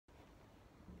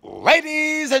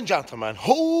Ladies and gentlemen,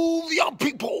 hold your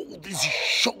people, this is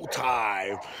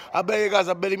showtime. A bene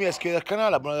casa, belli miei, iscrivetevi al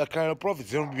canale, abbonatevi al canale del Profit.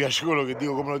 Se non vi piace quello che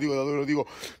dico, come lo dico, da dove lo dico,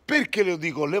 perché lo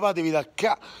dico, levatevi da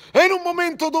qua. E in un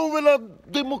momento dove la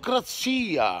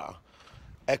democrazia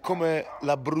è come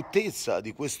la bruttezza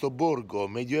di questo borgo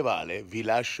medievale, vi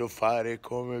lascio fare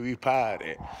come vi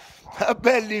pare. A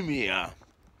belli mia.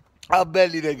 A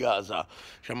belli di casa,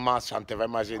 cioè, ammazza, non te fai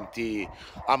mai sentire,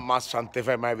 ammazza, non te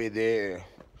fai mai vedere.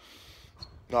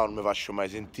 No, non mi faccio mai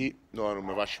sentire, no, non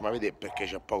mi faccio mai vedere perché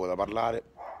c'è poco da parlare.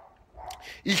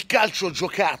 Il calcio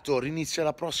giocato rinizia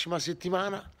la prossima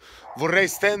settimana. Vorrei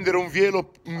stendere un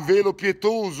velo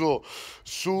pietoso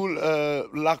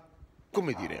sulla,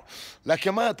 come dire, la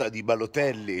chiamata di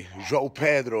Balotelli, João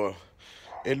Pedro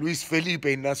e Luis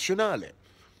Felipe in nazionale.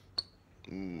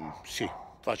 Sì,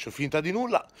 faccio finta di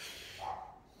nulla.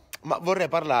 Ma vorrei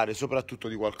parlare soprattutto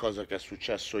di qualcosa che è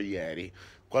successo ieri.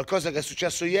 Qualcosa che è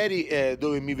successo ieri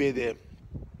dove mi vede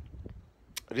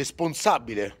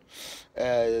responsabile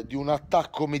di un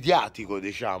attacco mediatico,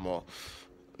 diciamo,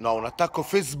 no, un attacco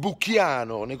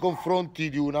facebookiano nei confronti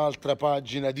di un'altra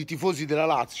pagina di tifosi della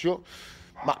Lazio,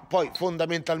 ma poi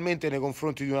fondamentalmente nei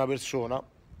confronti di una persona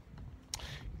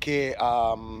che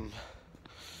ha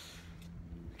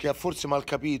forse mal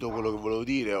capito quello che volevo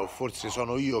dire, o forse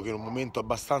sono io che in un momento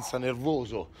abbastanza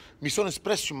nervoso mi sono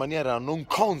espresso in maniera non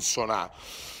consona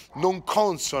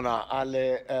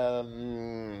alle,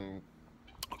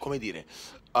 come dire,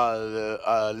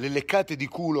 alle leccate di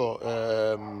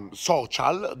culo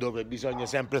social, dove bisogna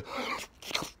sempre...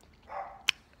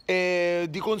 E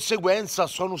di conseguenza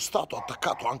sono stato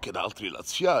attaccato anche da altri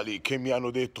laziali che mi hanno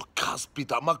detto: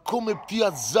 caspita, ma come ti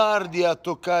azzardi a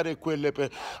toccare quelle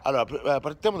Allora,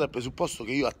 partiamo dal presupposto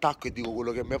che io attacco e dico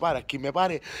quello che mi pare a chi mi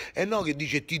pare, e no che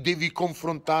dice ti devi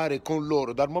confrontare con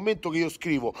loro. Dal momento che io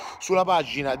scrivo sulla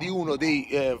pagina di uno dei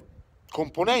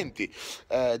componenti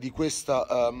di questa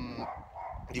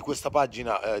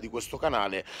pagina, di questo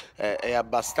canale, è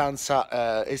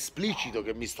abbastanza esplicito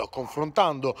che mi sto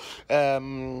confrontando.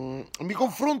 Mi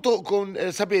confronto con...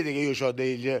 sapete che io ho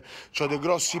dei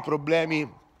grossi problemi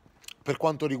per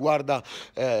quanto riguarda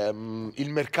il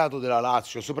mercato della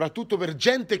Lazio, soprattutto per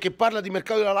gente che parla di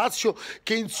mercato della Lazio,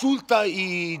 che insulta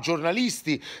i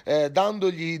giornalisti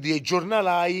dandogli dei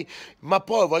giornalai, ma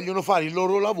poi vogliono fare il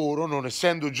loro lavoro non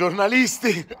essendo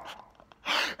giornalisti.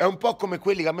 È un po' come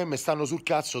quelli che a me mi stanno sul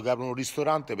cazzo, che aprono un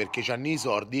ristorante perché hanno i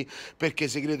soldi, perché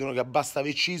si credono che basta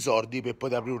averci i soldi per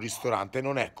poter aprire un ristorante.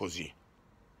 Non è così,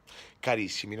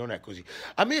 carissimi, non è così.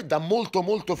 A me dà molto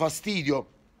molto fastidio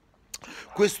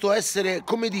questo essere,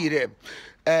 come dire,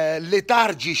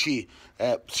 letargici,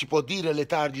 si può dire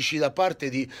letargici, da parte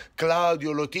di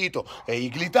Claudio Lotito e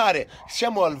Iglitare.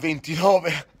 Siamo al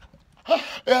 29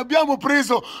 e abbiamo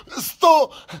preso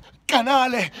sto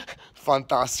canale,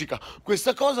 fantastica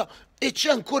questa cosa, e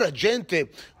c'è ancora gente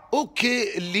o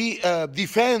che li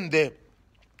difende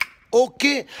o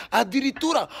che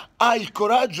addirittura ha il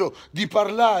coraggio di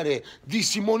parlare di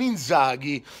Simone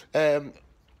Inzaghi,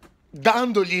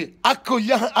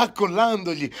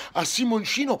 accollandogli a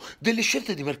Simoncino delle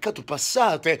scelte di mercato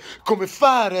passate, come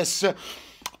Fares,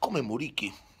 come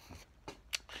Murichi.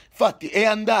 Infatti è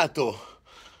andato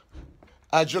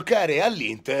a giocare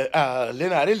all'Inter, a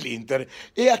allenare l'Inter,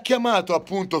 e ha chiamato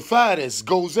appunto Fares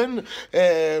Gosen,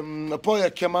 poi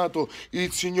ha chiamato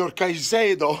il signor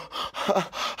Caicedo.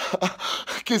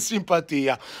 Che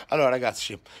simpatia. Allora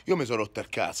ragazzi, io mi sono rotto il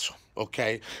cazzo,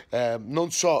 ok?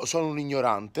 Non so, sono un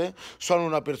ignorante, sono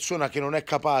una persona che non è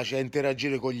capace a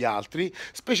interagire con gli altri,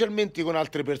 specialmente con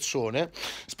altre persone,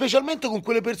 specialmente con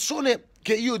quelle persone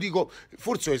che io dico,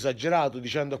 forse ho esagerato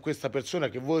dicendo a questa persona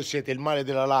che voi siete il male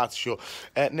della Lazio,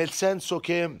 nel senso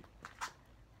che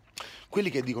quelli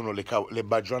che dicono le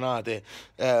bagionate,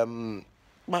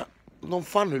 ma non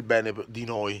fanno il bene di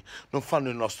noi, non fanno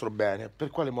il nostro bene. Per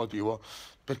quale motivo?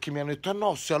 Perché mi hanno detto: ah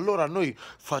no, se allora noi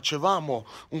facevamo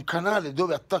un canale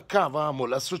dove attaccavamo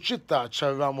la società,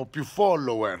 avevamo più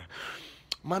follower.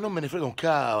 Ma non me ne frega un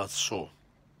cazzo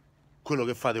quello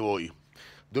che fate voi.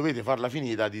 Dovete farla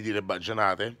finita di dire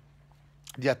baggianate,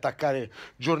 di attaccare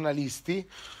giornalisti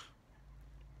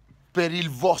per il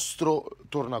vostro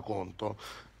tornaconto.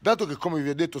 Dato che, come vi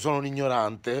ho detto, sono un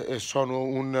ignorante e sono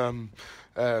una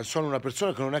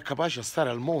persona che non è capace a stare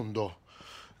al mondo,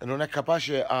 non è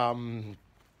capace a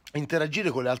interagire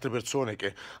con le altre persone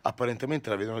che apparentemente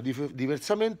la vedono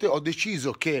diversamente, ho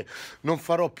deciso che non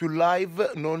farò più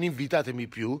live, non invitatemi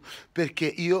più, perché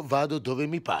io vado dove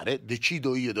mi pare,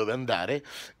 decido io dove andare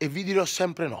e vi dirò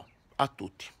sempre no a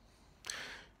tutti.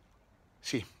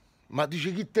 Sì, Ma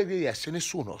dice chi te devi essere?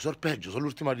 Nessuno, sorpeggio, sono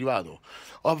l'ultimo arrivato.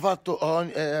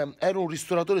 Ero un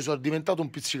ristoratore, sono diventato un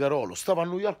pizzicarolo. Stavo a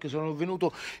New York, sono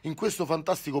venuto in questo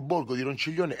fantastico borgo di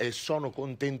Ronciglione e sono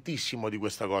contentissimo di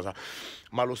questa cosa.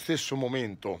 Ma allo stesso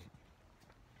momento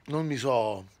non mi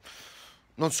so,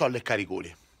 non so leccare i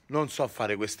culi, non so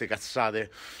fare queste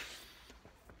cazzate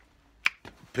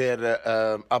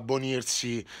per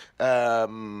abbonirsi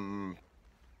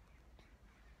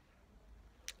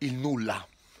il nulla.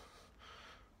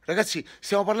 Ragazzi,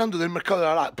 stiamo parlando del mercato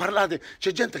della Lazio. Parlate,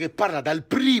 c'è gente che parla dal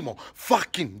primo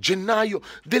fucking gennaio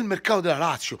del mercato della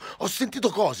Lazio. Ho sentito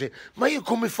cose, ma io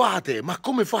come fate? Ma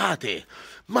come fate?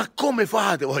 Ma come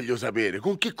fate? Voglio sapere.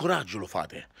 Con che coraggio lo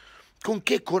fate? Con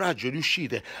che coraggio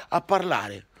riuscite a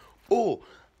parlare o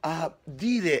a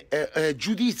dire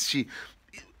giudizi?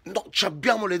 No, ci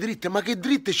abbiamo le dritte, ma che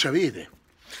dritte ci avete?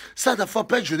 State a far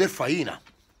peggio del Faina.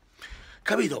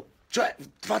 Capito? Cioè,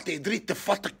 fate dritte,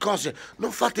 fate cose,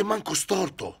 non fate manco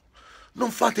storto,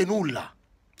 non fate nulla,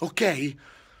 ok?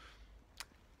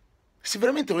 Se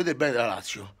veramente volete il bene della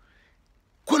Lazio,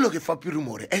 quello che fa più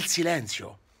rumore è il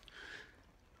silenzio.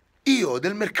 Io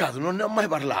del mercato non ne ho mai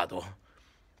parlato,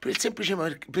 per il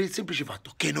semplice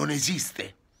fatto che non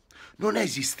esiste, non è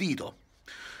esistito.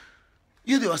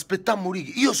 Io devo aspettare a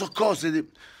Murichi, io so cose...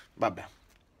 Vabbè.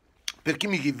 Per chi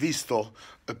mi ha visto,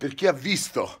 per chi ha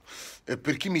visto,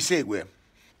 per chi mi segue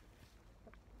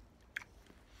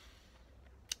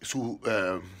su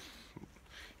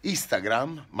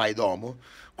Instagram, Maidomo,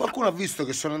 qualcuno ha visto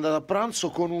che sono andato a pranzo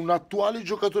con un attuale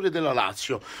giocatore della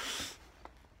Lazio,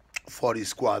 fuori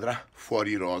squadra,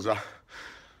 fuori rosa,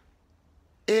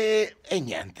 e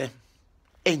niente,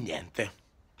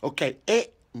 ok?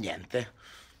 E niente.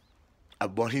 A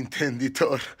buon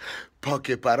intenditor,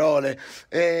 poche parole.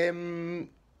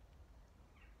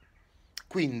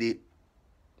 Quindi,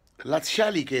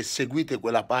 laziali che seguite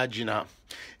quella pagina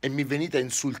e mi venite a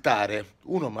insultare,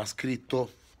 uno mi ha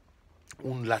scritto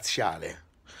un laziale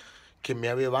che mi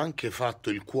aveva anche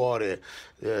fatto il cuore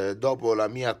dopo la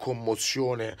mia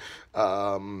commozione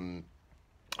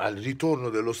al ritorno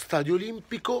dello stadio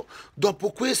olimpico.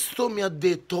 Dopo questo mi ha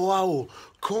detto: wow,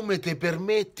 come ti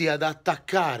permetti ad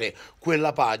attaccare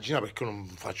quella pagina, perché non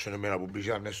faccio nemmeno la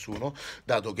pubblicità a nessuno,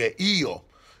 dato che io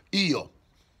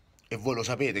e voi lo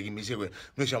sapete, chi mi segue,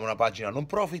 noi siamo una pagina non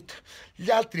profit. Gli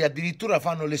altri addirittura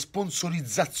fanno le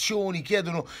sponsorizzazioni,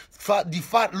 chiedono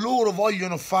loro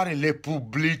vogliono fare le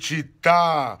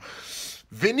pubblicità.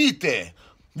 Venite,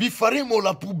 vi faremo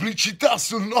la pubblicità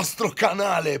sul nostro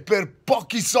canale per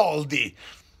pochi soldi.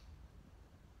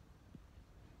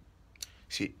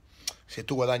 Sì, se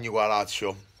tu guadagni con la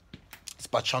Lazio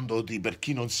spacciandoti per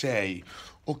chi non sei,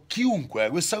 o chiunque,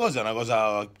 questa cosa è una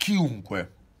cosa,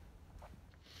 chiunque,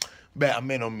 beh, a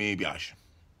me non mi piace.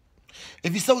 E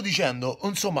vi stavo dicendo,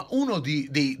 insomma, uno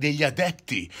degli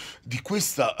adepti di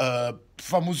questo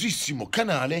famosissimo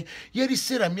canale ieri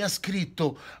sera mi ha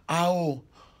scritto: ah, oh,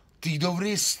 ti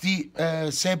dovresti,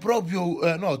 sei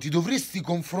proprio, no, ti dovresti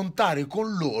confrontare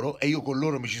con loro. E io con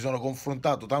loro mi ci sono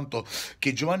confrontato, tanto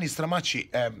che Giovanni Stramacci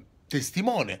è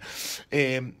testimone.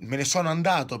 Me ne sono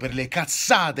andato per le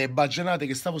cazzate e baggianate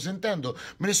che stavo sentendo,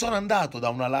 me ne sono andato da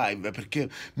una live perché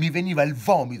mi veniva il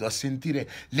vomito a sentire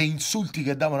le insulti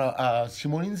che davano a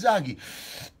Simone Inzaghi.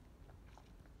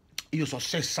 Io so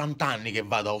 60 anni che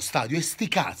vado allo stadio e sti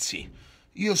cazzi,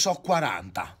 io so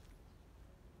 40.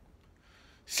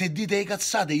 Se dite le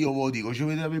cazzate io ve lo dico, ci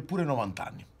dovete avere pure 90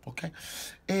 anni, ok?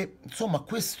 E insomma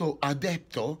questo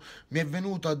adepto mi è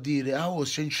venuto a dire: ah, oh,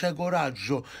 se non c'è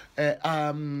coraggio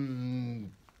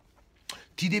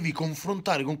ti devi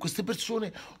confrontare con queste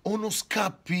persone o non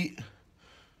scappi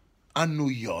a New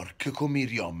York come i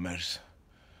Riommers.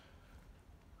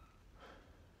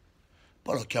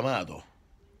 Poi l'ho chiamato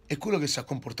e quello che si è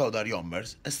comportato da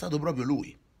Riommers è stato proprio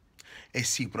lui. E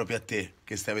sì, proprio a te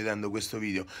che stai vedendo questo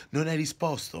video, non hai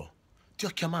risposto. Ti ho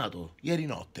chiamato ieri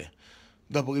notte,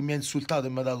 dopo che mi ha insultato e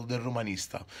mi ha dato del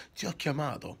romanista. Ti ho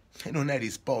chiamato e non hai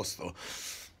risposto.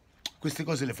 Queste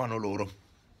cose le fanno loro.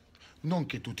 Non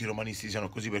che tutti i romanisti siano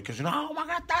così, perché se no, ma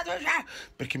cantate c'è!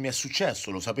 Perché mi è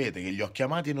successo, lo sapete, che li ho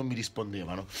chiamati e non mi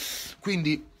rispondevano.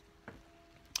 Quindi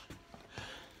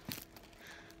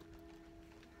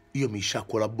io mi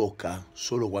sciacquo la bocca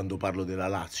solo quando parlo della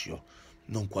Lazio,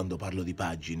 non quando parlo di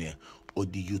pagine o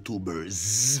di youtuber.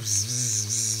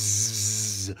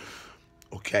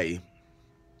 Ok?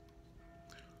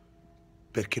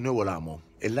 Perché noi volamo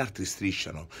e gli altri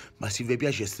strisciano, ma se vi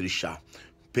piace strisciare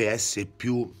per essere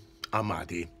più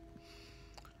amati,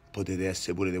 potete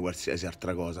essere pure di qualsiasi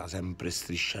altra cosa, sempre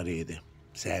strisciarete,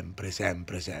 sempre,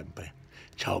 sempre, sempre.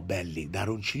 Ciao belli, da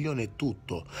Ronciglione è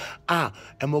tutto. Ah,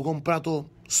 abbiamo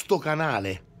comprato sto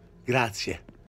canale. Grazie.